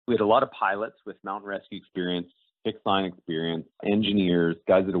we had a lot of pilots with mountain rescue experience, fixed line experience, engineers,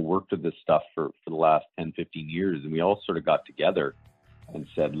 guys that have worked with this stuff for the last 10, 15 years. And we all sort of got together and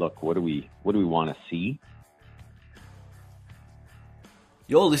said, look, what do we want to see?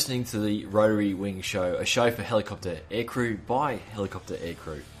 You're listening to the Rotary Wing Show, a show for helicopter aircrew by helicopter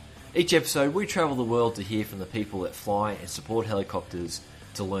aircrew. Each episode, we travel the world to hear from the people that fly and support helicopters,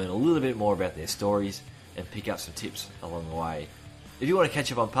 to learn a little bit more about their stories and pick up some tips along the way. If you want to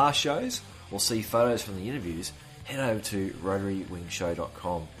catch up on past shows or see photos from the interviews, head over to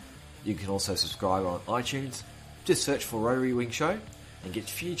rotarywingshow.com. You can also subscribe on iTunes. Just search for Rotary Wing Show and get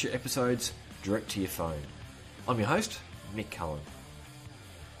future episodes direct to your phone. I'm your host, Mick Cullen.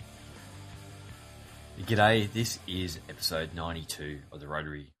 G'day, this is episode 92 of the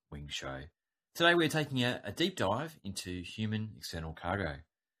Rotary Wing Show. Today we're taking a deep dive into human external cargo.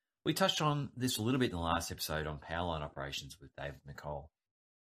 We touched on this a little bit in the last episode on powerline operations with David McCall.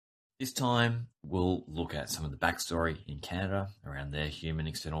 This time we'll look at some of the backstory in Canada around their human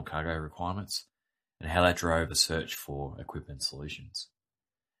external cargo requirements and how that drove a search for equipment solutions.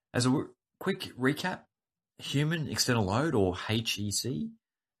 As a quick recap, human external load, or HEC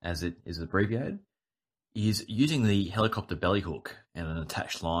as it is abbreviated, is using the helicopter belly hook and an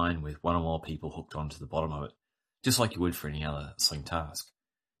attached line with one or more people hooked onto the bottom of it, just like you would for any other sling task.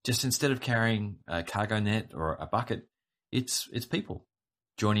 Just instead of carrying a cargo net or a bucket, it's people.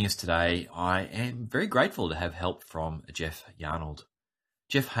 Joining us today, I am very grateful to have help from Jeff Yarnold.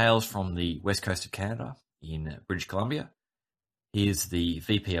 Jeff hails from the west coast of Canada in British Columbia. He is the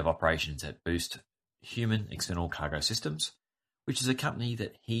VP of Operations at Boost Human External Cargo Systems, which is a company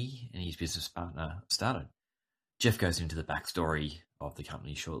that he and his business partner started. Jeff goes into the backstory of the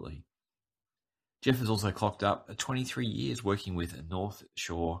company shortly. Jeff has also clocked up 23 years working with North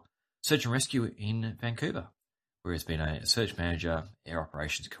Shore Search and Rescue in Vancouver, where he's been a search manager, air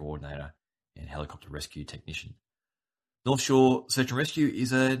operations coordinator, and helicopter rescue technician. North Shore Search and Rescue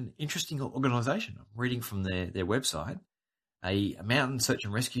is an interesting organisation. I'm reading from their website. A mountain search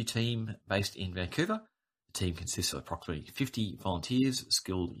and rescue team based in Vancouver. The team consists of approximately 50 volunteers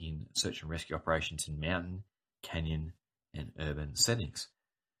skilled in search and rescue operations in mountain, canyon, and urban settings.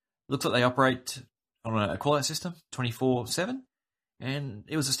 Looks like they operate on a call-out system 24/7, and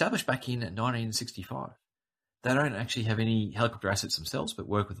it was established back in 1965. They don't actually have any helicopter assets themselves, but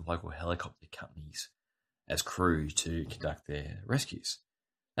work with the local helicopter companies as crew to conduct their rescues.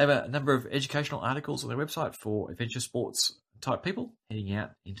 They have a number of educational articles on their website for adventure sports type people heading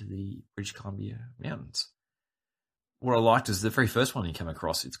out into the British Columbia mountains. What I liked is the very first one you come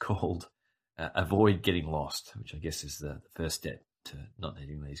across. It's called Avoid Getting Lost, which I guess is the first step to not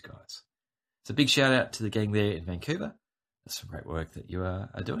needing these guys. So a big shout out to the gang there in Vancouver. That's some great work that you are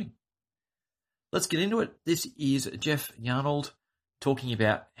doing. Let's get into it. This is Jeff Yarnold talking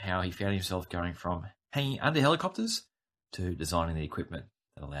about how he found himself going from hanging under helicopters to designing the equipment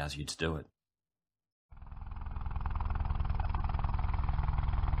that allows you to do it.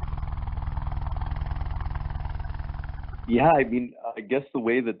 Yeah, I mean, I guess the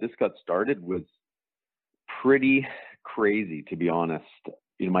way that this got started was pretty crazy, to be honest.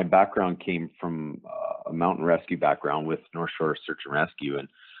 You know, my background came from a mountain rescue background with North Shore Search and Rescue, and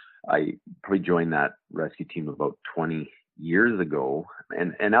I probably joined that rescue team about 20 years ago.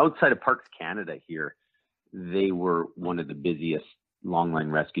 And outside of Parks Canada here, they were one of the busiest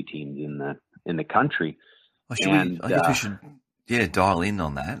longline rescue teams in the country. Well, I guess we should dial in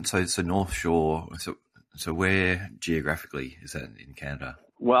on that. So North Shore. So where geographically is that in Canada?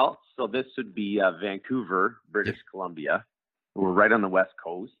 Well, so this would be Vancouver, British Columbia. We're right on the west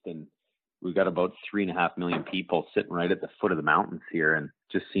coast, and we've got about 3.5 million people sitting right at the foot of the mountains here. And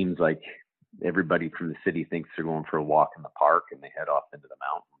it just seems like everybody from the city thinks they're going for a walk in the park, and they head off into the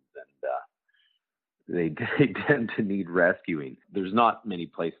mountains, and they tend to need rescuing. There's not many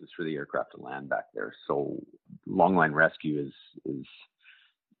places for the aircraft to land back there. So longline rescue is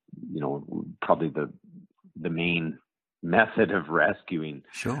probably the main method of rescuing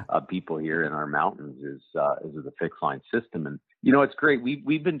people here in our mountains is with a fixed line system. And it's great.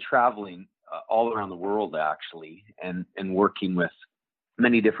 We've been traveling all around the world actually, and working with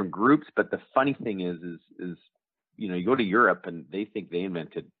many different groups. But the funny thing is you go to Europe and they think they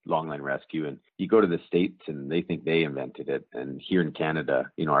invented longline rescue, and you go to the States and they think they invented it. And here in Canada,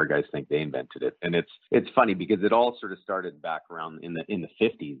 our guys think they invented it. And it's funny because it all sort of started back around in the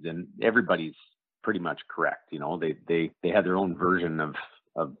 50s, and everybody's pretty much correct. They had their own version of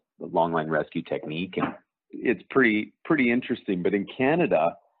the longline rescue technique, and it's pretty interesting. But in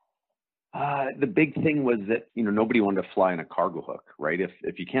Canada, the big thing was that, nobody wanted to fly in a cargo hook, right?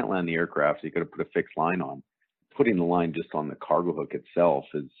 If you can't land the aircraft, you got to put a fixed line on. putting the line just on the cargo hook itself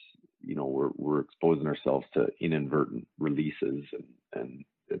is, you know, we're exposing ourselves to inadvertent releases, and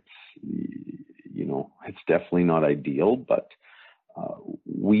it's, you know, it's definitely not ideal. But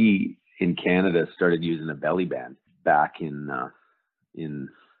we in Canada started using a belly band back in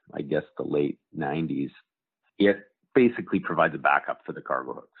I guess the late 90s. It basically provides a backup for the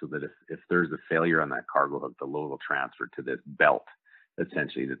cargo hook, so that if there's a failure on that cargo hook, the load will transfer to this belt,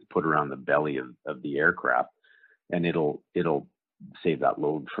 essentially, that's put around the belly of the aircraft, and it'll save that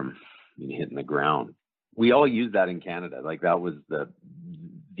load from, you know, hitting the ground. We all use that in Canada. Like, that was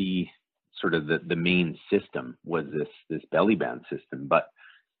the sort of the main system, was this belly band system. But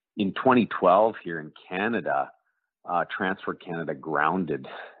in 2012 here in Canada, Transport Canada grounded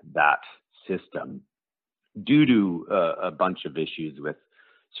that system due to a bunch of issues with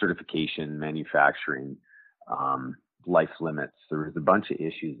certification, manufacturing, life limits. There was a bunch of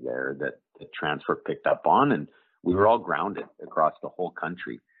issues there that Transport picked up on, and we were all grounded across the whole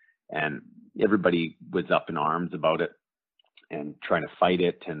country. And everybody was up in arms about it and trying to fight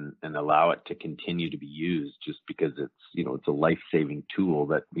it and allow it to continue to be used, just because it's, you know, it's a life-saving tool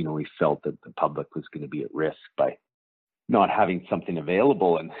that, you know, we felt that the public was going to be at risk by not having something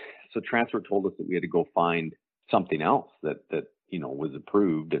available. And so Transport told us that we had to go find something else that you know, was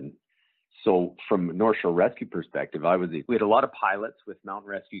approved. And so from North Shore Rescue perspective, we had a lot of pilots with mountain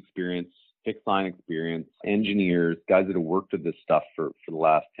rescue experience, fixed line experience, engineers, guys that have worked with this stuff for the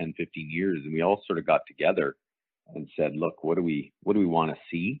last 10, 15 years. And we all sort of got together and said, look, what do we want to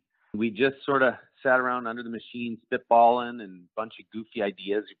see? We just sort of sat around under the machine, spitballing and a bunch of goofy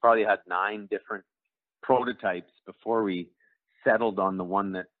ideas. We probably had 9 different prototypes before we settled on the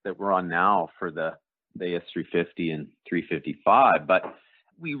one that we're on now for the AS350 and 355. But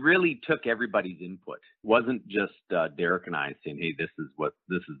we really took everybody's input. It wasn't just Derek and I saying, hey, this is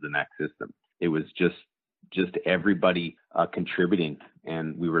the next system. It was just everybody contributing,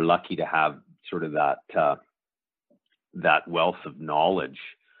 and we were lucky to have sort of that wealth of knowledge.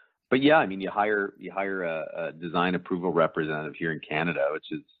 But yeah, I mean, you hire a design approval representative here in Canada,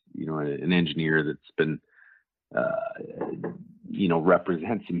 which is, you know, an engineer that's been you know,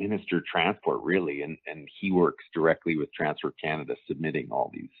 represents the Minister of Transport, really, and he works directly with Transport Canada, submitting all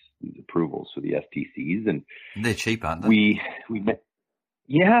these approvals for the STCs. And they're cheap, aren't they?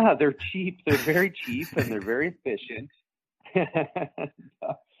 Yeah, they're cheap. They're very cheap, and they're very efficient.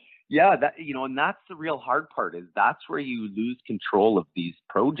 Yeah, that, you know, and that's the real hard part, is that's where you lose control of these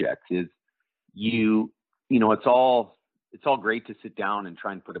projects. Is you know, it's all great to sit down and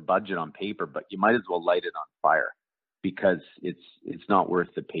try and put a budget on paper, but you might as well light it on fire, because it's not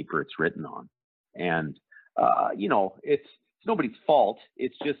worth the paper it's written on. And you know, it's nobody's fault.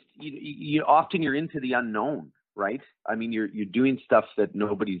 It's just you often you're into the unknown, right? I mean, you're doing stuff that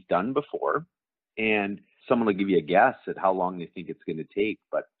nobody's done before, and someone will give you a guess at how long they think it's going to take,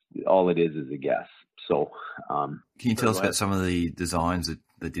 but all it is a guess. So can you tell us about some of the designs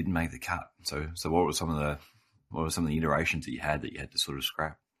that didn't make the cut? So what were some of the iterations that you had to sort of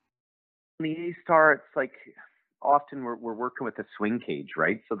scrap? The A-Star, it's like, often we're working with a swing cage,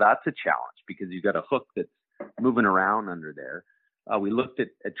 right? So that's a challenge, because you've got a hook that's moving around under there. We looked at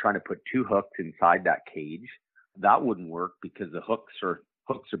trying to put 2 hooks inside that cage. That wouldn't work, because the hooks are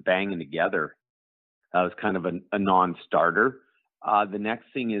banging together. That was kind of a non-starter. The next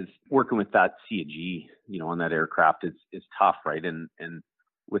thing is working with that CAG, you know, on that aircraft is tough, right? And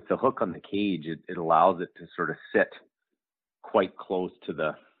with the hook on the cage, it allows it to sort of sit quite close to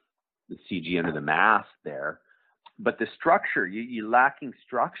the CG under the mast there. But the structure, you're lacking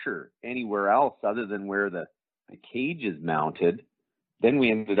structure anywhere else other than where the cage is mounted. Then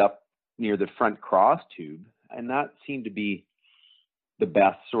we ended up near the front cross tube, and that seemed to be the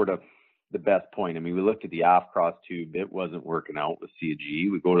best point. I mean, we looked at the aft cross tube. It wasn't working out with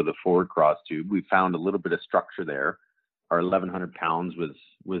CAG. We go to the forward cross tube. We found a little bit of structure there. Our 1,100 pounds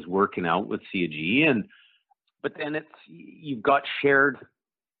was working out with CAG. But then you've got shared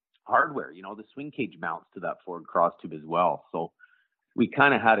hardware. You know, the swing cage mounts to that forward cross tube as well. So we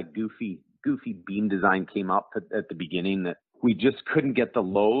kind of had a goofy beam design came up at the beginning that we just couldn't get the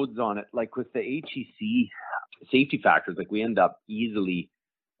loads on it. Like with the HEC safety factors, like we end up easily,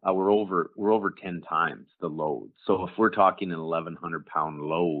 we're over 10 times the load. So if we're talking an 1,100 pound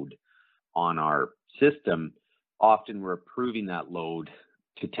load on our system, often we're approving that load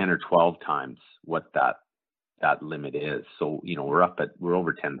to 10 or 12 times what that limit is. So, you know, we're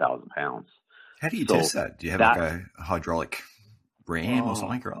over 10,000 pounds. How do you test that? Do you have like a hydraulic ram or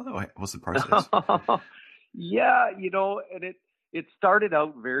something or other? What's the process? Yeah, you know, and it started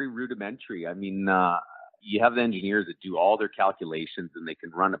out very rudimentary. I mean, you have the engineers that do all their calculations, and they can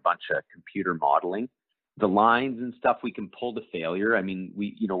run a bunch of computer modeling. the lines and stuff we can pull to failure. I mean,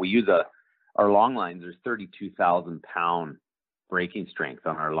 we use our long lines. There's 32,000 pound breaking strength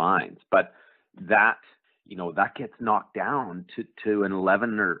on our lines, but that gets knocked down to an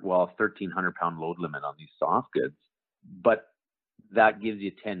 1,300 pound load limit on these soft goods, but that gives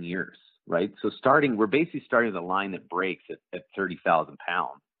you 10 years, right? So we're basically starting the line that breaks at 30,000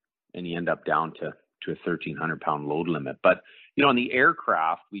 pounds, and you end up down to a 1,300 pound load limit. But on the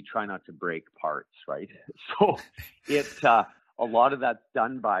aircraft, we try not to break parts, right? So a lot of that's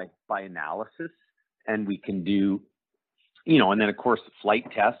done by analysis, and we can do, and then of course the flight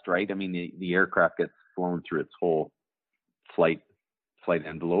test, right? I mean, the aircraft gets flown through its whole flight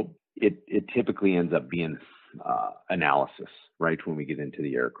envelope. It typically ends up being analysis, right, when we get into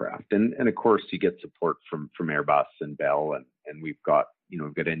the aircraft, and of course you get support from Airbus and Bell, and we've got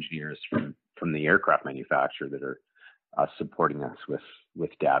engineers from the aircraft manufacturer that are supporting us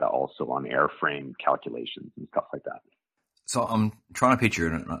with data also on airframe calculations and stuff like that. So I'm trying to picture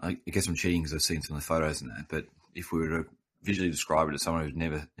it, and I guess I'm cheating because I've seen some of the photos and that, but if we were to visually describe it to someone who's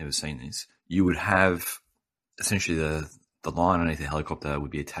never seen this, you would have essentially the line underneath the helicopter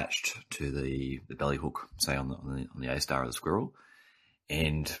would be attached to the belly hook, say on the A-Star or the Squirrel,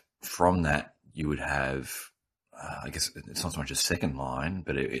 and from that you would have, I guess it's not so much a second line,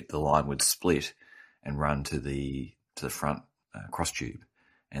 but the line would split and run to the front cross tube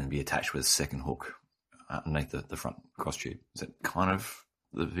and be attached with a second hook underneath the front cross tube. Is that kind of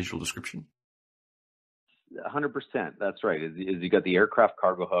the visual description? 100%. That's right. Is you got the aircraft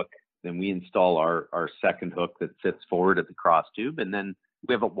cargo hook, then we install our second hook that sits forward at the cross tube, and then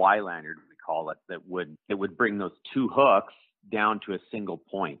we have a Y lanyard, we call it, that would bring those two hooks down to a single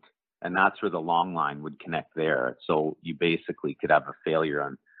point, and that's where the long line would connect there. So you basically could have a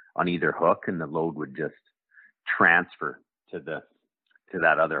failure on either hook, and the load would just transfer to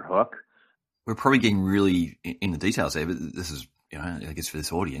that other hook. We're probably getting really in the details there, but this is, I guess for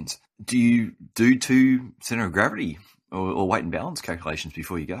this audience, do you do two center of gravity or weight and balance calculations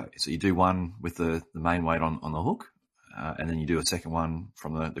before you go? So you do one with the main weight on the hook, and then you do a second one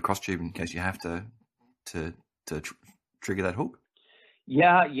from the cross tube in case you have to trigger that hook?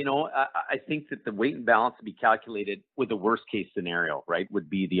 Yeah, I think that the weight and balance to be calculated with the worst case scenario, right, would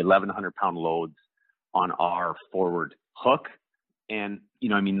be the 1,100 pound loads on our forward hook. And,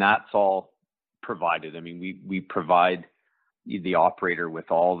 that's all provided. I mean, we provide the operator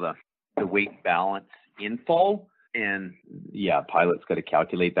with all the weight balance info, and pilot's got to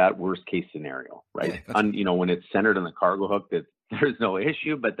calculate that worst case scenario, right? Yeah, and, when it's centered on the cargo hook, that there's no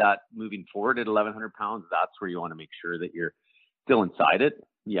issue, but that moving forward at 1,100 pounds, that's where you want to make sure that you're still inside it.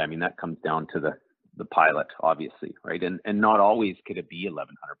 Yeah, I mean, that comes down to the pilot, obviously, right? And not always could it be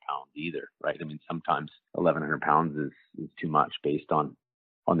 1,100 pounds either, right? I mean, sometimes 1,100 pounds is too much based on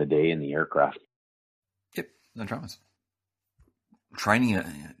the day and the aircraft. Yep, no dramas. Training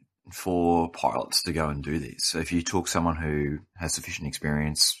for pilots to go and do this. So if you talk someone who has sufficient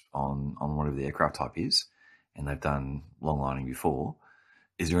experience on whatever the aircraft type is, and they've done long lining before,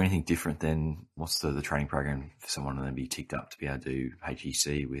 is there anything different than what's the training program for someone to then be ticked up to be able to do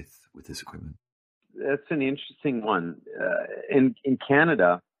HEC with this equipment? That's an interesting one. In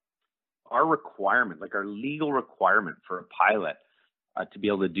Canada, our requirement, like our legal requirement for a pilot to be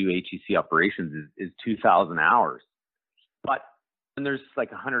able to do HEC operations is 2,000 hours. But when there's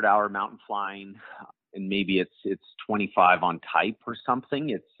like 100-hour mountain flying, and maybe it's 25 on type or something.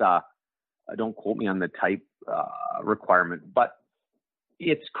 It's don't quote me on the type requirement, but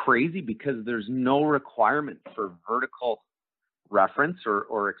it's crazy because there's no requirement for vertical reference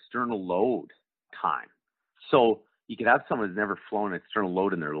or external load time. So you could have someone who's never flown external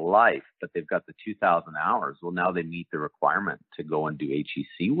load in their life, but they've got the 2,000 hours. Well, now they meet the requirement to go and do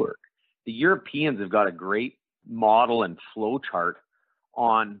HEC work. The Europeans have got a great model and flow chart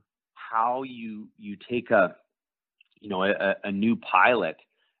on how you take a new pilot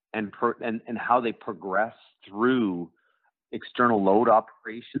and how they progress through external load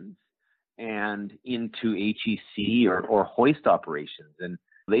operations and into HEC or hoist operations. And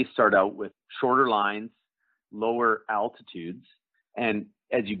they start out with shorter lines, lower altitudes, and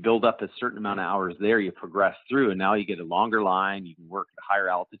as you build up a certain amount of hours there, you progress through, and now you get a longer line, you can work at higher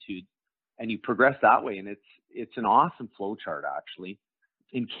altitudes, and you progress that way. And it's an awesome flow chart, actually.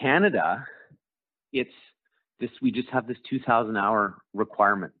 In Canada, we just have this 2,000 hour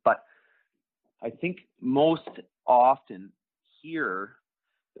requirement. But I think most often here,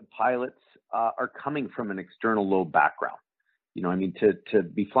 the pilots are coming from an external load background. To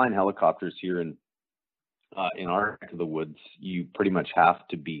be flying helicopters here in our neck of the woods, you pretty much have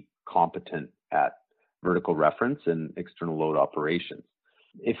to be competent at vertical reference and external load operations.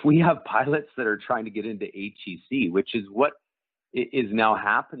 if we have pilots that are trying to get into HEC, which is what is now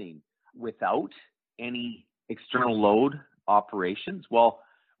happening without any external load operations, well,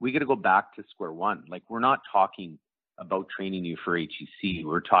 we got to go back to square one. Like, we're not talking about training you for HEC.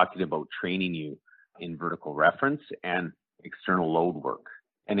 We're talking about training you in vertical reference and external load work.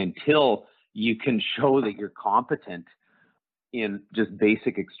 And until you can show that you're competent in just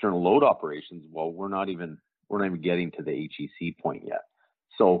basic external load operations, well, we're not even getting to the HEC point yet.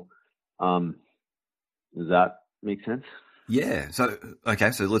 So, does that make sense? Yeah. So,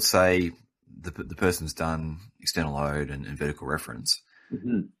 okay. So let's say the person's done external load and vertical reference.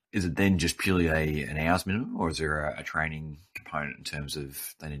 Mm-hmm. Is it then just purely an hours minimum, or is there a training component in terms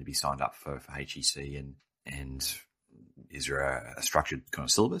of they need to be signed up for HEC, and is there a structured kind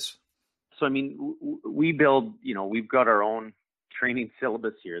of syllabus? So, I mean, we build, we've got our own training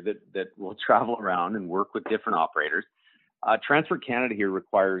syllabus here that will travel around and work with different operators. Transport Canada here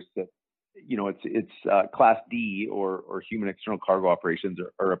requires that, it's Class D or human external cargo operations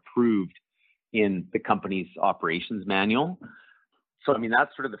are approved in the company's operations manual. So, I mean,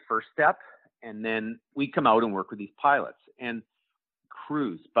 that's sort of the first step. And then we come out and work with these pilots and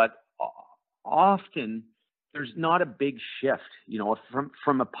crews. But often there's not a big shift,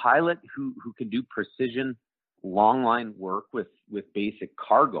 from a pilot who can do precision long line work with basic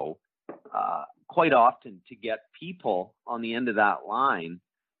cargo. Quite often, to get people on the end of that line,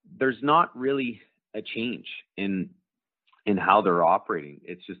 there's not really a change in how they're operating.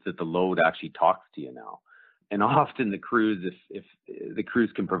 It's just that the load actually talks to you now. And often the crews, if the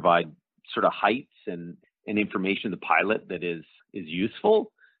crews can provide sort of heights and information to the pilot that is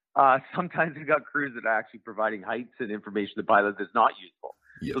useful, sometimes we've got crews that are actually providing heights and information to the pilot that's not useful.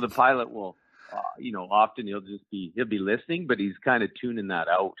 Yep. So the pilot will, often he'll be listening, but he's kind of tuning that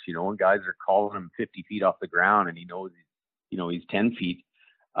out, and guys are calling him 50 feet off the ground and he knows he's 10 feet.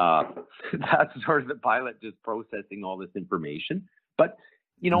 That's sort of the pilot just processing all this information. But,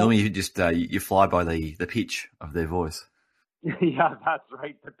 normally you just, you fly by the pitch of their voice. Yeah, that's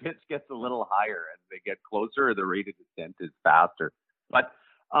right. The pitch gets a little higher as they get closer, the rate of descent is faster. But,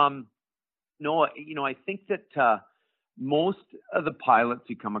 no, I think that, most of the pilots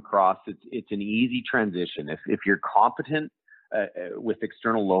you come across, it's an easy transition. If you're competent with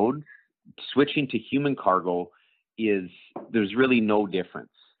external loads, switching to human cargo there's really no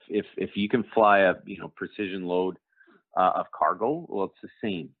difference. If you can fly a precision load of cargo, well, it's the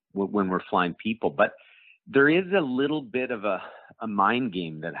same when we're flying people. But there is a little bit of a mind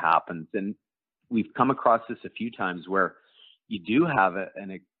game that happens, and we've come across this a few times where you do have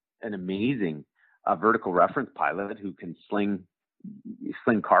an amazing vertical reference pilot who can sling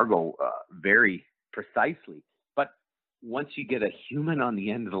cargo very precisely. But once you get a human on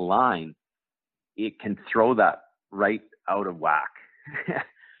the end of the line, it can throw that right out of whack.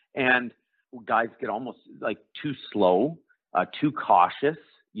 And guys get almost like too slow, too cautious,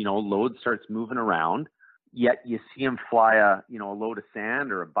 load starts moving around, yet you see him fly a load of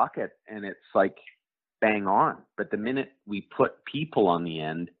sand or a bucket and it's like bang on. But the minute we put people on the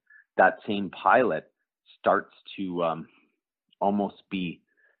end, that same pilot starts to almost be,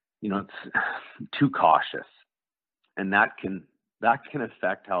 it's too cautious, and that can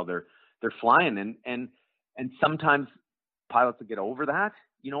affect how they're flying. And sometimes pilots will get over that.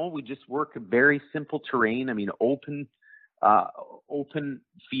 We just work a very simple terrain. I mean, open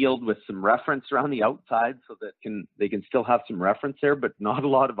field with some reference around the outside so that they can still have some reference there, but not a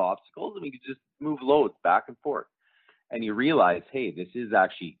lot of obstacles. And we can just move loads back and forth. And you realize, hey, this is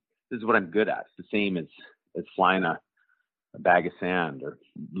what I'm good at. It's the same as flying a bag of sand or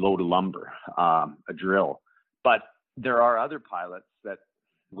load of lumber, a drill. But there are other pilots that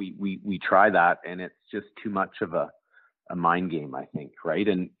we try that, and it's just too much of a mind game, I think, right?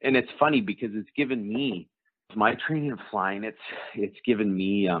 And it's funny because it's given me my training of flying. It's given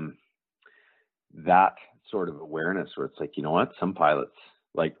me that sort of awareness where it's like, some pilots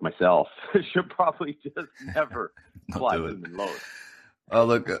like myself should probably just never fly human load. Oh,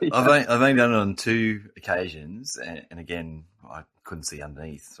 look, I've only done it on 2 occasions, and again, I couldn't see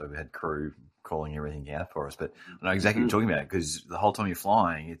underneath, so we had crew calling everything out for us. But I know exactly what you're talking about, because the whole time you're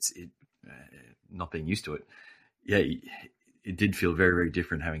flying, it's not being used to it. Yeah, it did feel very, very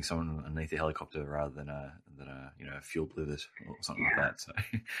different having someone underneath the helicopter rather than a fuel blizzard or something like that. So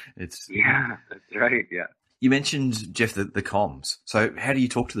it's that's right. Yeah. You mentioned, Jeff, the comms. So how do you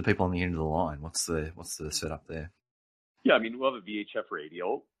talk to the people on the end of the line? What's the setup there? Yeah, I mean, we'll have a VHF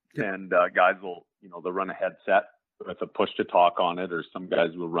radio, and guys will, they'll run a headset with a push-to-talk on it, or some guys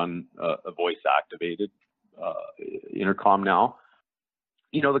will run a voice-activated intercom now.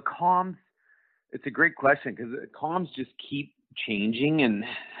 The comms, it's a great question, because comms just keep changing, and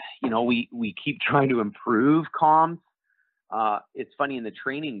we keep trying to improve comms. It's funny, in the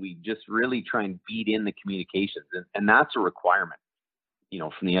training, we just really try and beat in the communications, and that's a requirement,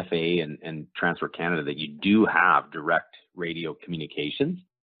 from the FAA and Transport Canada, that you do have direct radio communications.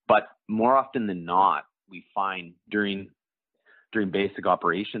 But more often than not, we find during basic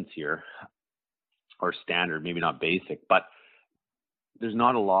operations here, or standard, maybe not basic, but there's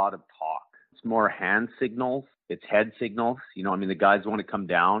not a lot of talk. It's more hand signals. It's head signals. The guys want to come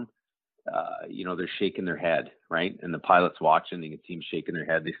down. They're shaking their head, right? And the pilot's watching. You can see him shaking their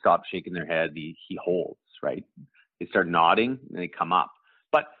head. They stop shaking their head. He holds, right? They start nodding and they come up.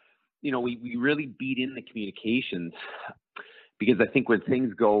 But, we really beat in the communications, because I think when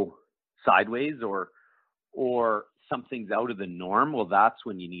things go sideways or something's out of the norm, well, that's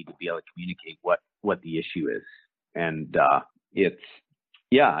when you need to be able to communicate what the issue is. And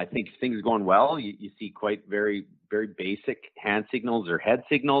I think if things are going well, you see quite very, very basic hand signals or head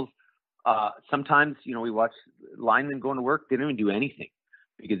signals. Sometimes, we watch linemen going to work. They don't even do anything,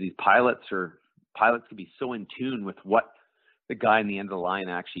 because these pilots can be so in tune with what the guy in the end of the line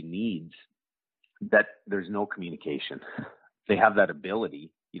actually needs that there's no communication. They have that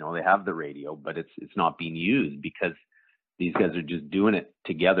ability, they have the radio, but it's not being used because these guys are just doing it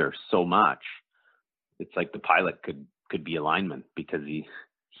together so much. It's like the pilot could be a lineman, because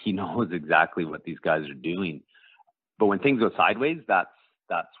he knows exactly what these guys are doing. But when things go sideways, that's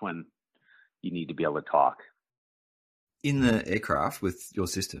when you need to be able to talk. In the aircraft with your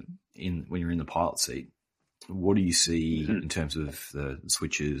system, when you're in the pilot seat, what do you see in terms of the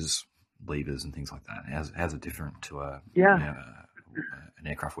switches, levers, and things like that? How's it different to an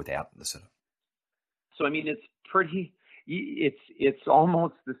aircraft without the setup? So it's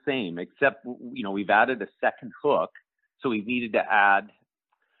almost the same, except we've added a second hook, so we've needed to add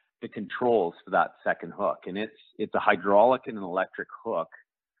the controls for that second hook, and it's a hydraulic and an electric hook.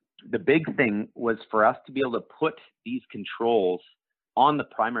 The big thing was for us to be able to put these controls on the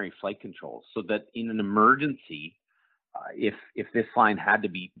primary flight controls, so that in an emergency, if this line had to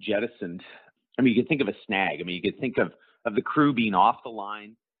be jettisoned, you could think of a snag. You could think of the crew being off the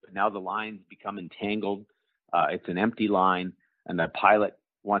line, but now the line's become entangled. It's an empty line, and the pilot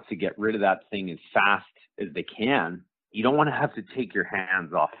wants to get rid of that thing as fast as they can. You don't want to have to take your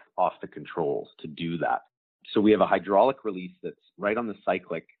hands off the controls to do that. So we have a hydraulic release that's right on the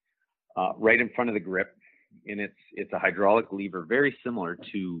cyclic, right in front of the grip, and it's a hydraulic lever, very similar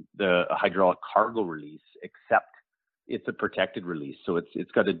to the hydraulic cargo release, except it's a protected release. So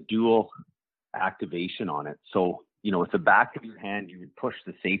it's got a dual activation on it. So, with the back of your hand, you would push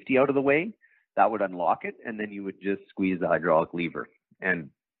the safety out of the way. That would unlock it, and then you would just squeeze the hydraulic lever, and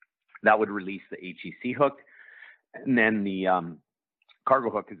that would release the HEC hook. And then the cargo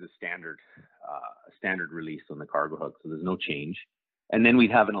hook is a standard release on the cargo hook, so there's no change. And then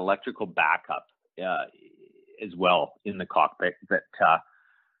we'd have an electrical backup as well in the cockpit, that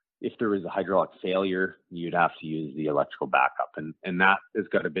if there was a hydraulic failure, you'd have to use the electrical backup. And that has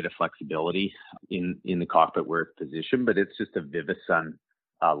got a bit of flexibility in the cockpit where it's positioned, but it's just a Vivasun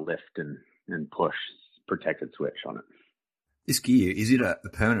lift and push protected switch on it. This gear, is it a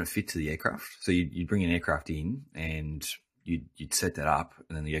permanent fit to the aircraft? So you'd bring an aircraft in and you'd set that up,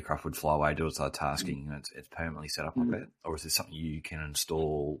 and then the aircraft would fly away, do its other tasking, and it's permanently set up like that? Or is it something you can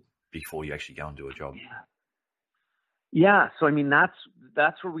install before you actually go and do a job? Yeah. So,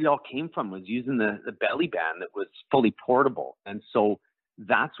 that's where we all came from, was using the belly band that was fully portable. And so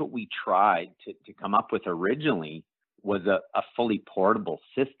that's what we tried to come up with originally, was a fully portable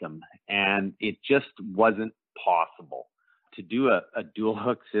system. And it just wasn't possible to do a dual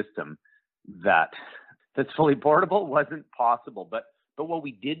hook system that's fully portable. Wasn't possible. But what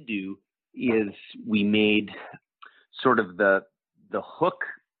we did do is we made sort of the hook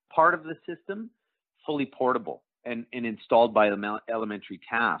part of the system fully portable and installed by elementary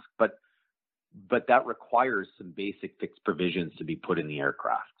task. But that requires some basic fixed provisions to be put in the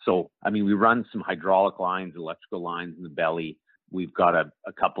aircraft. So, we run some hydraulic lines, electrical lines in the belly. We've got a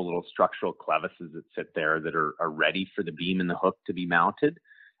couple little structural clevises that sit there that are ready for the beam and the hook to be mounted.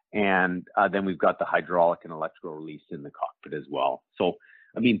 And then we've got the hydraulic and electrical release in the cockpit as well. So,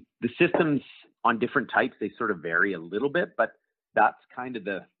 the systems on different types, they sort of vary a little bit, but that's kind of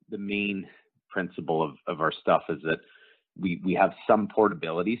the main principle of our stuff, is that we have some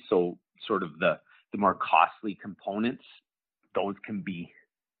portability. So sort of the more costly components, those can be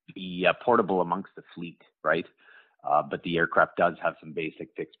portable amongst the fleet, right? But the aircraft does have some basic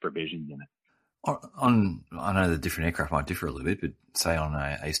fixed provisions in it. I know the different aircraft might differ a little bit, but say on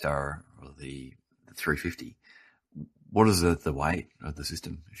a A-Star or the 350, what is the weight of the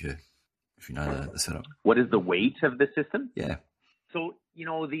system, if you if you know the setup. What is the weight of the system? Yeah. So,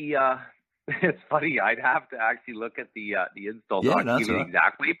 it's funny. I'd have to actually look at the install Yeah, doc no, to give you right.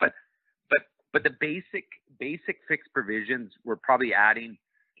 exactly, but the basic fixed provisions were probably adding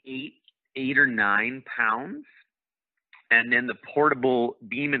 8 or 9 pounds, and then the portable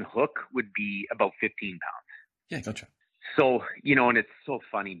beam and hook would be about 15 pounds. Yeah, gotcha. So, and it's so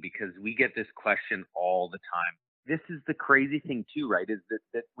funny because we get this question all the time. This is the crazy thing too, right? Is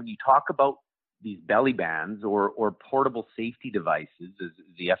that when you talk about these belly bands or portable safety devices, as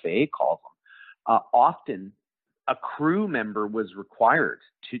the FAA calls them, often a crew member was required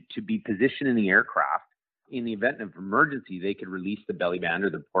to be positioned in the aircraft. In the event of emergency, they could release the belly band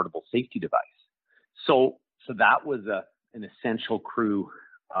or the portable safety device. So that was an essential crew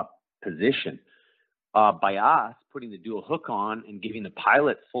position. By us putting the dual hook on and giving the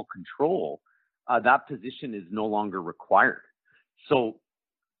pilot full control, that position is no longer required. So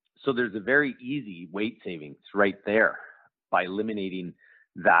there's a very easy weight savings right there by eliminating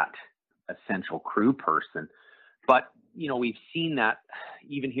that essential crew person. But, we've seen that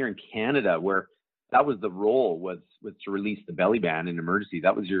even here in Canada, where that was the role was to release the belly band in emergency.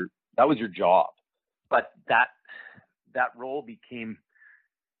 That was your job. But that role became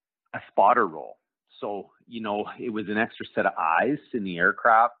a spotter role. So, it was an extra set of eyes in the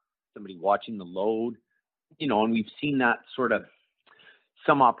aircraft, somebody watching the load, and we've seen that sort of,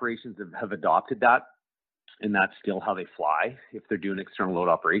 some operations have adopted that, and that's still how they fly. If they're doing external load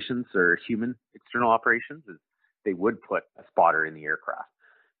operations or human external operations, is they would put a spotter in the aircraft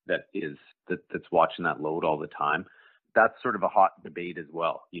that's watching that load all the time. That's sort of a hot debate as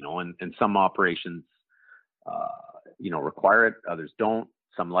well, and some operations, require it, others don't.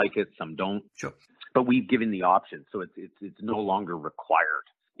 Some like it, some don't. Sure. But we've given the option, so it's no longer required.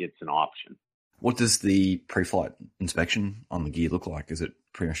 It's an option. What does the pre-flight inspection on the gear look like? Is it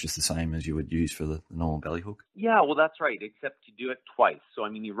pretty much just the same as you would use for the normal belly hook? Yeah, well, that's right, except you do it twice. So,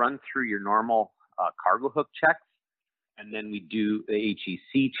 you run through your normal cargo hook checks, and then we do the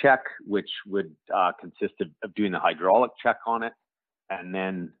HEC check, which would consist of doing the hydraulic check on it, and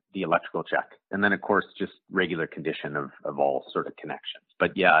then the electrical check. And then, of course, just regular condition of all sort of connections.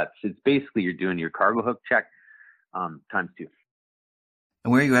 But yeah, it's basically you're doing your cargo hook check times 2.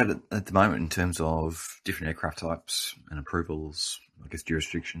 And where are you at the moment in terms of different aircraft types and approvals, I guess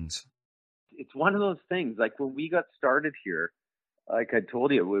jurisdictions? It's one of those things, like when we got started here, like I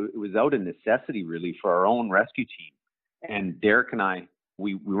told you, it was out of necessity really for our own rescue team. And Derek and I,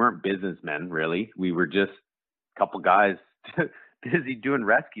 we weren't businessmen really. We were just a couple guys busy doing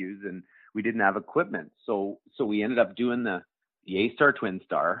rescues, and we didn't have equipment. So we ended up doing the A-Star Twin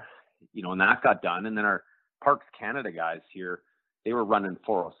Star, and that got done. And then our Parks Canada guys here, they were running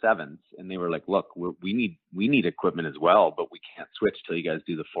 407s, and they were like, look, we need equipment as well, but we can't switch till you guys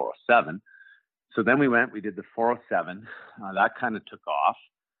do the 407. So then we did the 407. That kind of took off.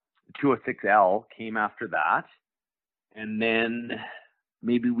 The 206L came after that. And then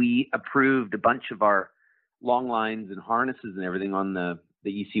maybe we approved a bunch of our long lines and harnesses and everything on the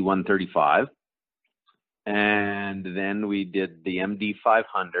EC-135. And then we did the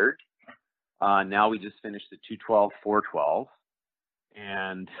MD-500. Now we just finished the 212, 412.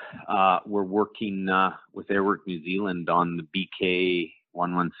 And we're working with Airwork New Zealand on the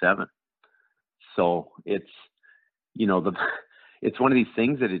BK-117. So it's, it's one of these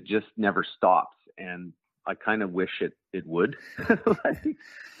things that it just never stops. And I kind of wish it would. Like,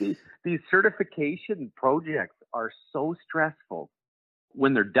 these certification projects are so stressful.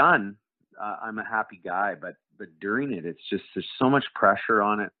 When they're done, I'm a happy guy, but during it, it's just, there's so much pressure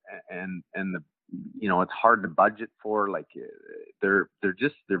on it, and the, it's hard to budget for. Like, they're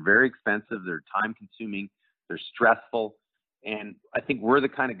very expensive. They're time consuming. They're stressful. And I think we're the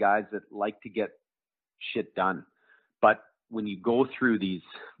kind of guys that like to get shit done. But when you go through these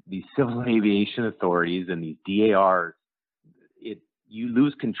civil aviation authorities and these DARs, you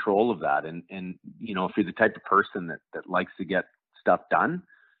lose control of that. And if you're the type of person that likes to get stuff done,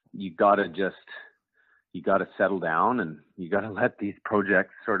 you gotta settle down, and you gotta let these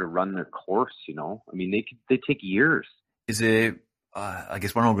projects sort of run their course. They take years. Is there, I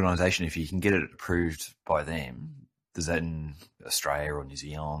guess, one organisation, if you can get it approved by them, does that in Australia or New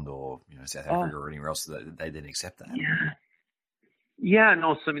Zealand or South Africa or anywhere else, that they then accept that? Yeah,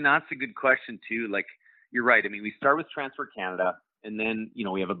 no. So that's a good question too. Like, you're right. We start with Transfer Canada, and then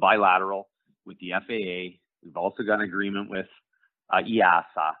we have a bilateral with the FAA. We've also got an agreement with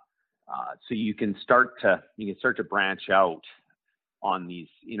EASA. So you can start to branch out on these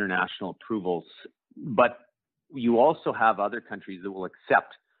international approvals, but you also have other countries that will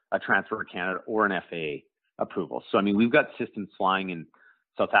accept a Transfer Canada or an FAA approval. So we've got systems flying in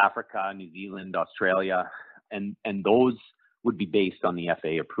South Africa, New Zealand, Australia, and those would be based on the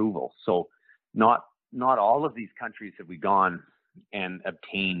FAA approval. So not all of these countries have we gone and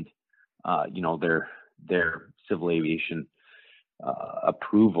obtained, their civil aviation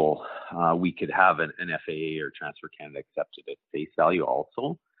approval. We could have an FAA or Transfer Canada accepted at face value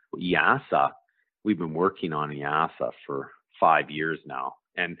also. EASA, we've been working on EASA for 5 years now.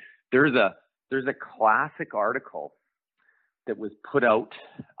 And there's a classic article that was put out,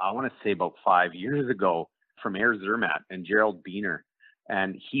 I want to say about 5 years ago, from Air Zermatt and Gerald Beener.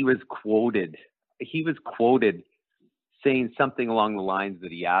 And he was quoted saying something along the lines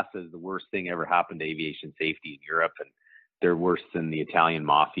that EASA is the worst thing ever happened to aviation safety in Europe, and they're worse than the Italian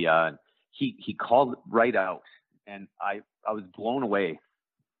mafia. And he called it right out. And I was blown away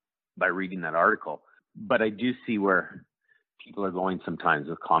by reading that article. But I do see where people are going sometimes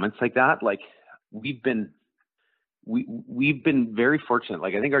with comments like that. Like, we've been very fortunate.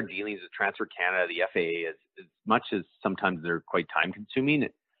 Like, I think our dealings with Transfer Canada, the FAA, as much as sometimes they're quite time consuming,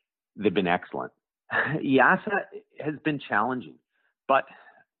 they've been excellent. EASA has been challenging, but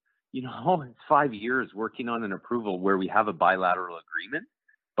it's 5 years working on an approval where we have a bilateral agreement,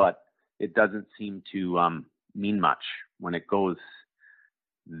 but it doesn't seem to mean much when it goes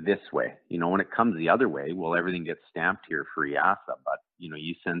this way. When it comes the other way, well, everything gets stamped here for EASA, but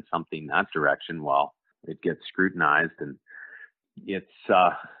you send something that direction, well, it gets scrutinized, and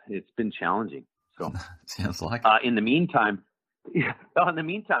it's been challenging. So sounds like. In the meantime, I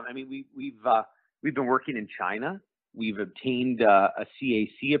mean, we've been working in China. We've obtained a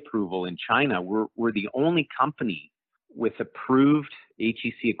CAC approval in China. We're the only company with approved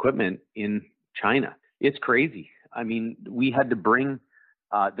HEC equipment in China. It's crazy. I mean, we had to bring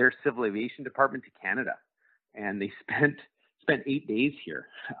their civil aviation department to Canada, and they spent 8 days here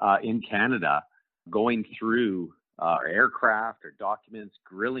in Canada, going through our aircraft, our documents,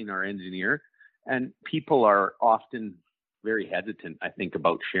 grilling our engineer. And people are often very hesitant, I think,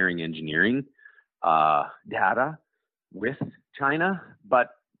 about sharing engineering data with China. But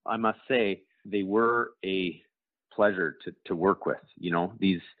I must say, they were a pleasure to work with.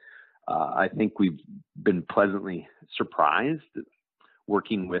 I think we've been pleasantly surprised.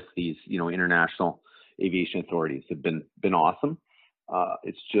 Working with these, international aviation authorities have been awesome.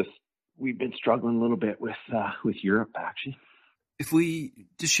 It's just, we've been struggling a little bit with Europe, actually. If we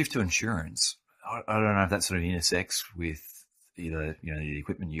just shift to insurance, I don't know if that sort of intersects with either the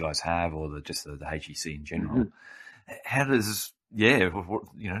equipment you guys have or just the HEC in general. Mm-hmm. How does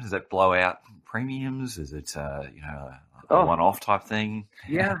does that blow out premiums? Is it a one-off type thing?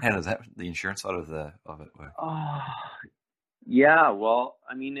 Yeah. How does the insurance side of it work? Yeah, well,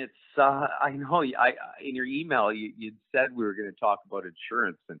 I mean, it's I know in your email you said we were going to talk about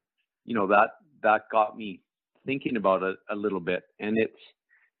insurance, and that got me thinking about it a little bit. And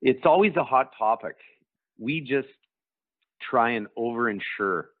it's always a hot topic. We just try and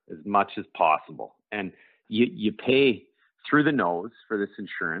over-insure as much as possible, and you pay through the nose for this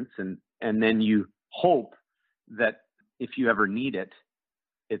insurance, and then you hope that if you ever need it,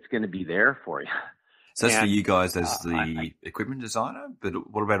 it's going to be there for you. So that's for you guys as the equipment designer, but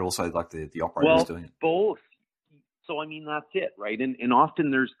what about also like the operators doing it? Both. So, I mean, that's it, right? And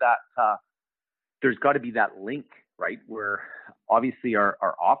often there's that, there's got to be that link, right? Where obviously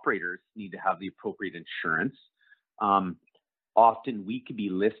our operators need to have the appropriate insurance. Often we could be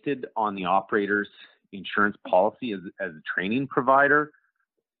listed on the operator's insurance policy as a training provider,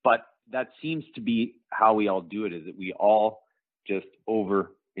 but that seems to be how we all do it, is that we all just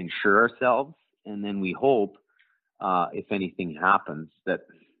over insure ourselves. And then we hope, if anything happens,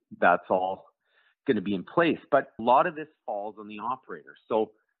 that's all going to be in place. But a lot of this falls on the operator.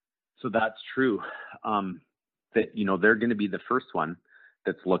 So that's true. That they're going to be the first one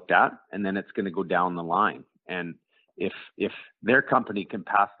that's looked at, and then it's going to go down the line. And if their company can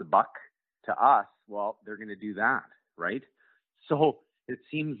pass the buck to us, well, they're going to do that, right? So it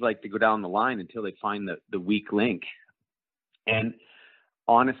seems like they go down the line until they find the weak link. And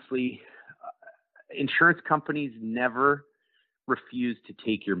honestly, insurance companies never refuse to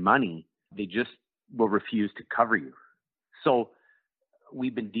take your money. They just will refuse to cover you. So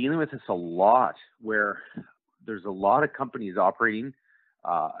we've been dealing with this a lot, where there's a lot of companies operating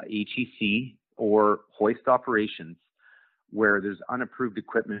HEC or hoist operations where there's unapproved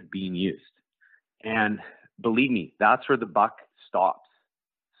equipment being used. And believe me, that's where the buck stops.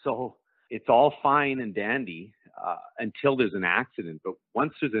 So it's all fine and dandy until there's an accident. But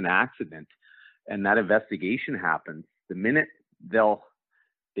once there's an accident, and that investigation happens, the minute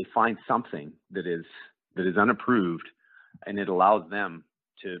they find something that is unapproved, and it allows them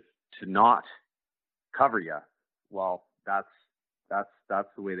to not cover you, well, that's that's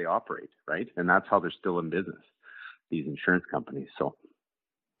the way they operate, right? And that's how they're still in business, these insurance companies. So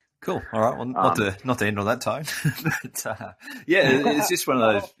cool. All right. Well, not to end on that tone, but it's just one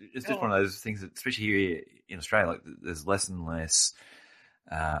of those. It's just one of those things that, especially here in Australia, like there's less and less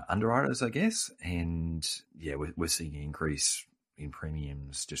underwriters, I guess, and we're seeing an increase in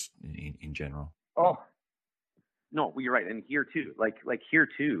premiums just in general. Oh no, well, you're right, and here too. Like here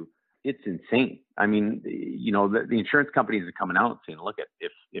too, it's insane. I mean, the insurance companies are coming out and saying, look,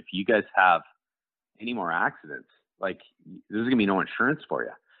 if you guys have any more accidents, like there's gonna be no insurance for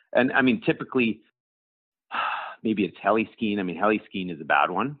you. And I mean, typically, maybe it's heli skiing. I mean, heli skiing is a bad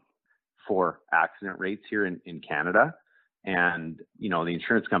one for accident rates here in Canada. And, the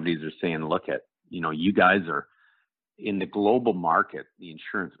insurance companies are saying, look you guys are in the global market, the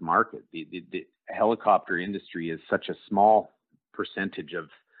insurance market, the helicopter industry is such a small percentage of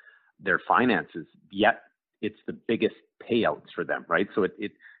their finances, yet it's the biggest payouts for them, right? So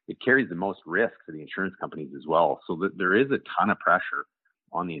it carries the most risk for the insurance companies as well. So there is a ton of pressure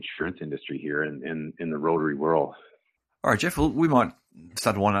on the insurance industry here in the Rotary world. All right, Jeff, well, we might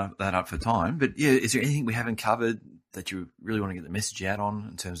start to wind that up for time, but is there anything we haven't covered that you really want to get the message out on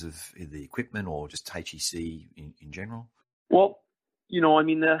in terms of either the equipment or just HEC in general? Well, I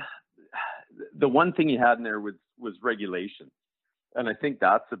mean, the one thing you had in there was regulation. And I think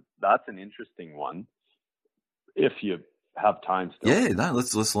that's an interesting one if you have time still. Yeah, no,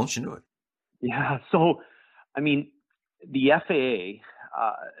 let's launch into it. Yeah. So, I mean, the FAA,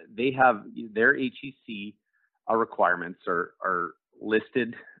 they have their HEC requirements are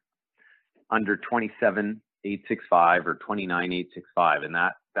listed under 27865 or 29865, and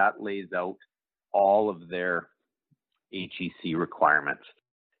that lays out all of their HEC requirements.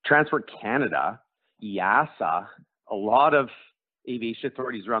 Transport Canada, EASA, a lot of aviation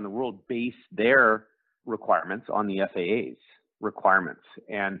authorities around the world base their requirements on the FAA's requirements.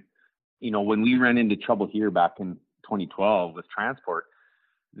 And, when we ran into trouble here back in 2012 with transport,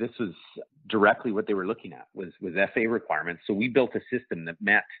 this was directly what they were looking at was FAA requirements. So we built a system that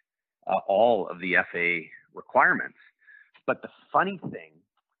met all of the FAA requirements. But the funny thing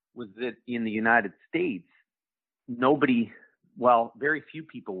was that in the United States, very few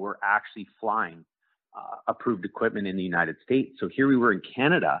people were actually flying approved equipment in the United States. So here we were in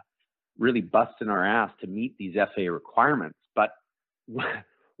Canada, really busting our ass to meet these FAA requirements. But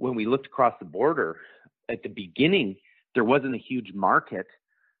when we looked across the border at the beginning, there wasn't a huge market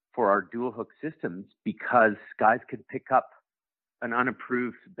for our dual hook systems because guys could pick up an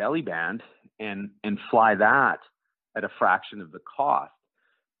unapproved belly band and fly that at a fraction of the cost.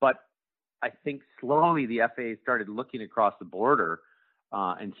 But I think slowly the FAA started looking across the border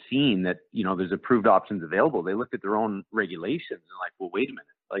and seeing that, there's approved options available. They looked at their own regulations and like, well, wait a minute,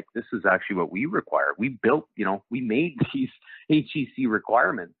 like this is actually what we require. We built, we made these HEC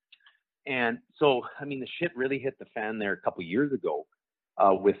requirements. And so, I mean, the shit really hit the fan there a couple of years ago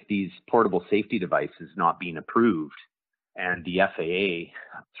with these portable safety devices not being approved and the FAA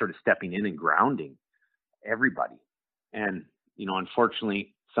sort of stepping in and grounding everybody. And,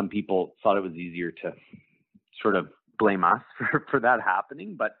 unfortunately, some people thought it was easier to sort of blame us for that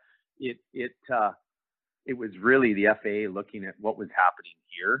happening, but it was really the FAA looking at what was happening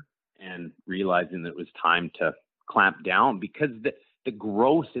here and realizing that it was time to clamp down because the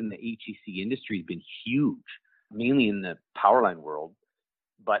growth in the HEC industry has been huge, mainly in the powerline world.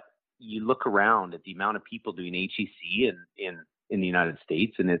 But you look around at the amount of people doing HEC in the United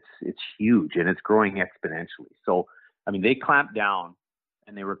States, and it's huge and it's growing exponentially. So, I mean, they clamped down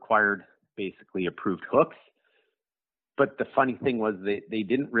and they required basically approved hooks. But the funny thing was they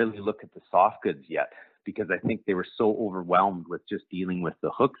didn't really look at the soft goods yet because I think they were so overwhelmed with just dealing with the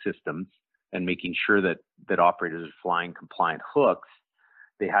hook systems and making sure that operators are flying compliant hooks.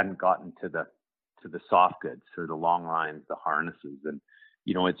 They hadn't gotten to the soft goods or the long lines, the harnesses. And,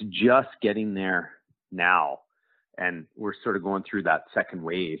 it's just getting there now. And we're sort of going through that second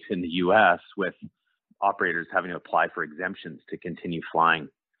wave in the US with operators having to apply for exemptions to continue flying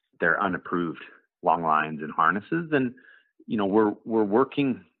their unapproved long lines and harnesses. And, we're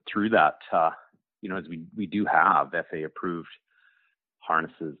working through that, as we do have FAA approved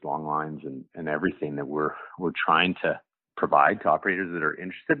harnesses, long lines, and everything that we're trying to provide to operators that are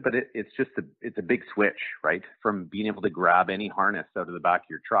interested. But it's a big switch, right? From being able to grab any harness out of the back of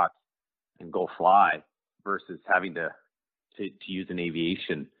your truck and go fly versus having to use an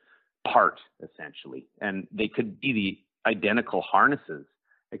aviation part, essentially. And they could be the identical harnesses,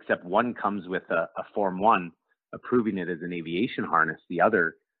 except one comes with a Form 1 approving it as an aviation harness. The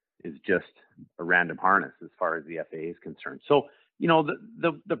other is just a random harness as far as the FAA is concerned. So,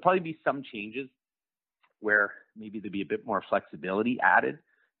 there'll probably be some changes where maybe there'd be a bit more flexibility added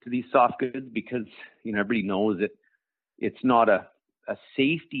to these soft goods, because, everybody knows that it's not a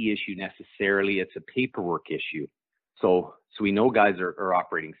safety issue necessarily, it's a paperwork issue. So we know guys are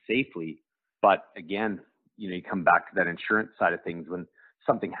operating safely, but again, you come back to that insurance side of things. When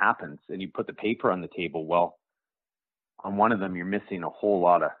something happens and you put the paper on the table, well, on one of them, you're missing a whole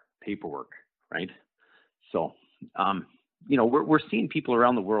lot of paperwork, right? So, we're seeing people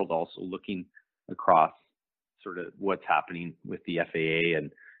around the world also looking across sort of what's happening with the FAA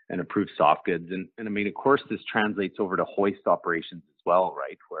and approved soft goods. And I mean, of course, this translates over to hoist operations as well,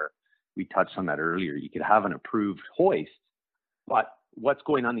 right? Where we touched on that earlier. You could have an approved hoist, but what's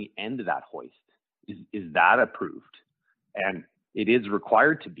going on the end of that hoist? Is that approved? And it is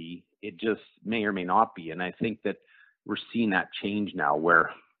required to be. It just may or may not be. And I think that we're seeing that change now,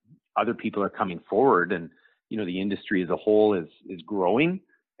 where other people are coming forward, and the industry as a whole is growing,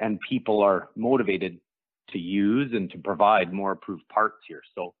 and people are motivated to use and to provide more approved parts here.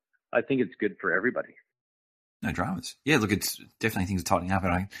 So I think it's good for everybody. No dramas. Yeah, look, it's definitely things are tightening up,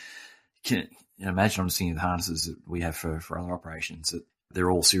 and I can imagine, I'm seeing the harnesses that we have for other operations, that they're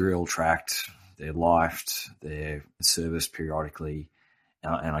all serial tracked, they're lifed, they're serviced periodically.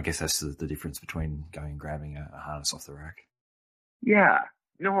 And I guess that's the difference between going and grabbing a harness off the rack. Yeah,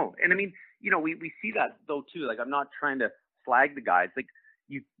 no. And I mean, we see that though too. Like, I'm not trying to flag the guys. Like,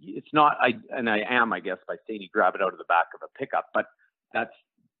 it's not, I am, I guess, by saying you grab it out of the back of a pickup, but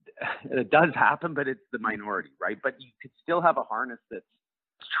it does happen, but it's the minority, right? But you could still have a harness that's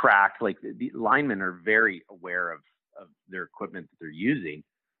tracked. Like, the linemen are very aware of their equipment that they're using,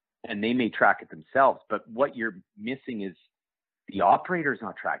 and they may track it themselves. But what you're missing is the operator is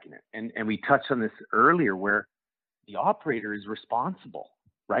not tracking it. And we touched on this earlier, where the operator is responsible,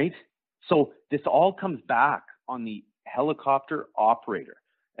 right? So this all comes back on the helicopter operator.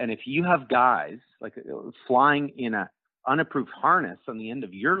 And if you have guys like flying in a unapproved harness on the end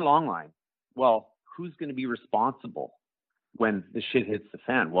of your long line, well, who's going to be responsible when the shit hits the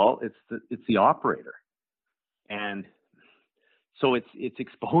fan? Well, it's the operator. And so it's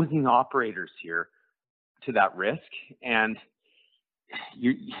exposing operators here to that risk. And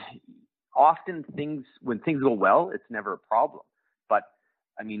you often when things go well, it's never a problem. But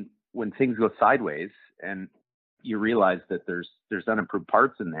I mean, when things go sideways and you realize that there's unapproved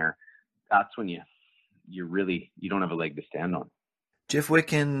parts in there, that's when you don't have a leg to stand on. Jeff, where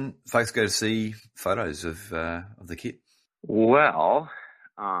can folks go to see photos of the kit? Well,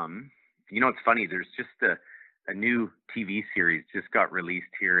 it's funny. There's just a new TV series just got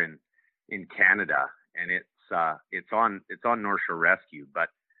released here in Canada, and it's on North Shore Rescue, but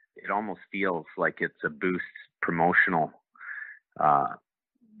it almost feels like it's a Boost promotional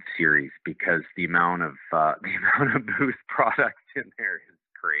series, because the amount of Boost products in there is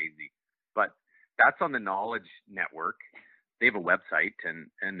crazy. But that's on the Knowledge Network. They have a website,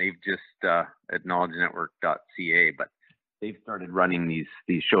 and they've just at knowledgenetwork.ca, but they've started running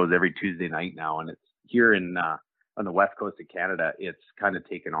these shows every Tuesday night now, and it's here on the west coast of Canada. It's kind of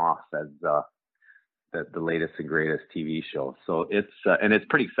taken off as the latest and greatest TV show. So it's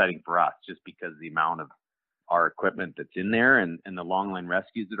pretty exciting for us, just because the amount of our equipment that's in there, and the long line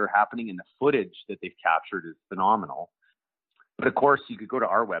rescues that are happening, and the footage that they've captured is phenomenal. But of course, you could go to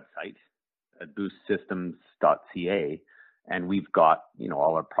our website at boostsystems.ca, and we've got,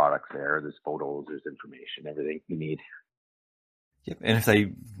 all our products there. There's photos, there's information, everything you need. Yep. And if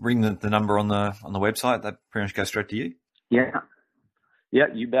they ring the number on the website, that pretty much goes straight to you? Yeah,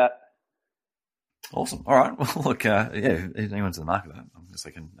 you bet. Awesome. All right. Well, look, if anyone's in the market, I guess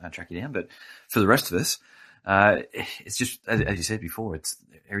I can track you down. But for the rest of us, it's just, as you said before, it's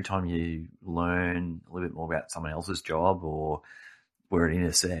every time you learn a little bit more about someone else's job or where it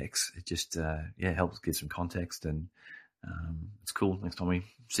intersects, it just, helps give some context. And it's cool. Next time we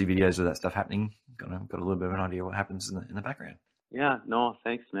see videos of that stuff happening, got a little bit of an idea what happens in the background. Yeah. No,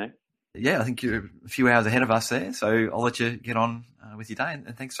 thanks, Mick. Yeah, I think you're a few hours ahead of us there, so I'll let you get on with your day.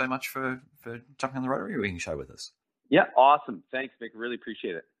 And thanks so much for jumping on the Rotary Wing show with us. Yeah, awesome. Thanks, Mick. Really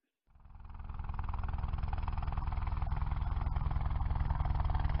appreciate it.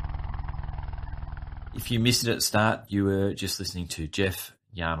 If you missed it at the start, you were just listening to Jeff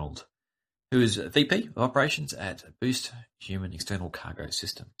Yarnold, who is VP of Operations at Boost Human External Cargo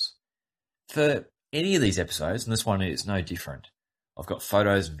Systems. For any of these episodes, and this one is no different, I've got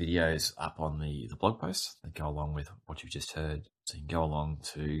photos and videos up on the blog post that go along with what you've just heard. So you can go along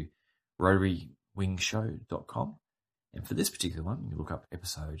to rotarywingshow.com. And for this particular one, you look up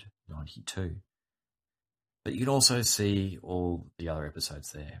episode 92. But you can also see all the other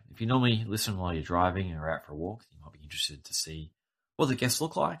episodes there. If you normally listen while you're driving or out for a walk, you might be interested to see what the guests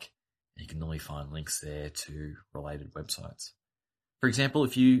look like You can normally find links there to related websites. For example,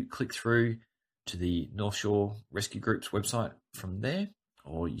 if you click through to the North Shore Rescue Group's website from there,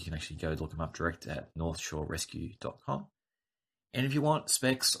 or you can actually go look them up direct at northshorerescue.com. And if you want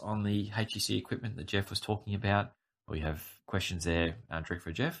specs on the HEC equipment that Jeff was talking about, or you have questions there direct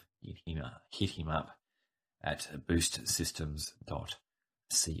for Jeff, you can hit him up at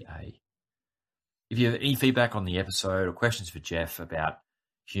boostsystems.ca. If you have any feedback on the episode or questions for Jeff about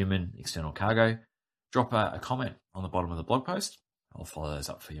human external cargo, drop a comment on the bottom of the blog post. I'll follow those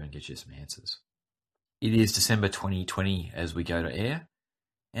up for you and get you some answers. It is December 2020 as we go to air.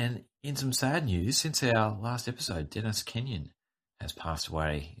 And in some sad news, since our last episode, Dennis Kenyon has passed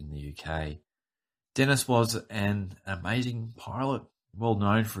away in the UK. Dennis was an amazing pilot, well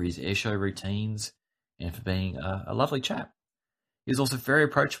known for his airshow routines and for being a lovely chap. He was also very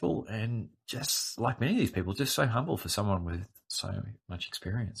approachable and, just like many of these people, just so humble for someone with so much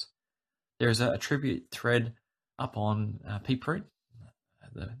experience. There is a tribute thread up on Peeprint,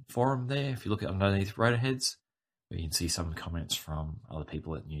 the forum there. If you look at underneath Rotorheads, you can see some comments from other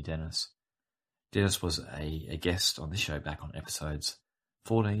people that knew Dennis. Dennis was a guest on this show back on episodes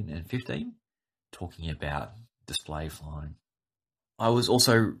 14 and 15, talking about display flying. I was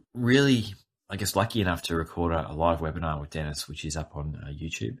also really, lucky enough to record a live webinar with Dennis, which is up on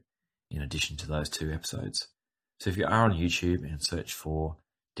YouTube, in addition to those 2 episodes. So if you are on YouTube and search for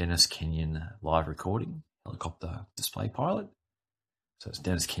Dennis Kenyon live recording, helicopter display pilot, so it's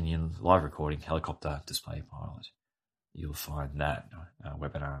Dennis Kenyon live recording, helicopter display pilot, you'll find that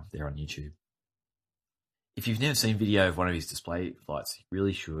webinar there on YouTube. If you've never seen video of one of his display flights, you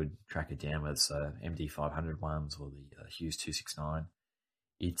really should track it down, whether it's MD-500 ones or the Hughes 269.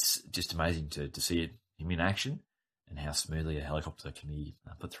 It's just amazing to see him in action and how smoothly a helicopter can be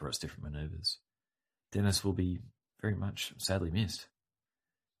put through its different maneuvers. Dennis will be very much sadly missed.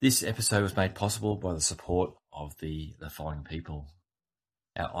 This episode was made possible by the support of the following people.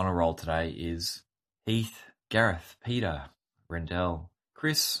 Our honour roll today is Heath, Gareth, Peter, Rendell,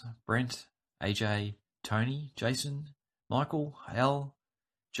 Chris, Brent, AJ, Tony, Jason, Michael, Al,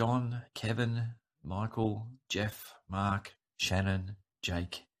 John, Kevin, Michael, Jeff, Mark, Shannon,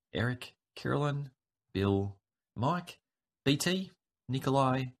 Jake, Eric, Carolyn, Bill, Mike, BT,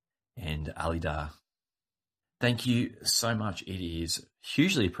 Nikolai, and Alidar. Thank you so much. It is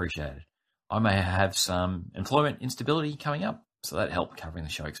hugely appreciated. I may have some employment instability coming up, so that help covering the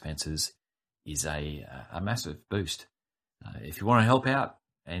show expenses is a massive boost. If you want to help out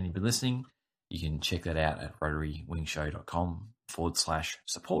and you've been listening, you can check that out at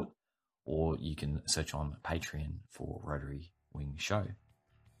rotarywingshow.com/support, or you can search on Patreon for Rotary Wing Show.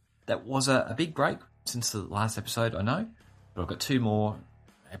 That was a big break since the last episode, I know, but I've got 2 more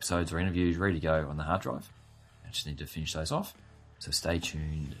episodes or interviews ready to go on the hard drive. I just need to finish those off, so stay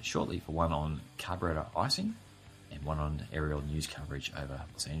tuned shortly for one on carburetor icing and one on aerial news coverage over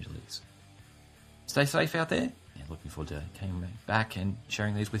Los Angeles. Stay safe out there, and looking forward to coming back and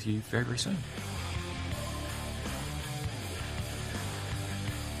sharing these with you very, very soon.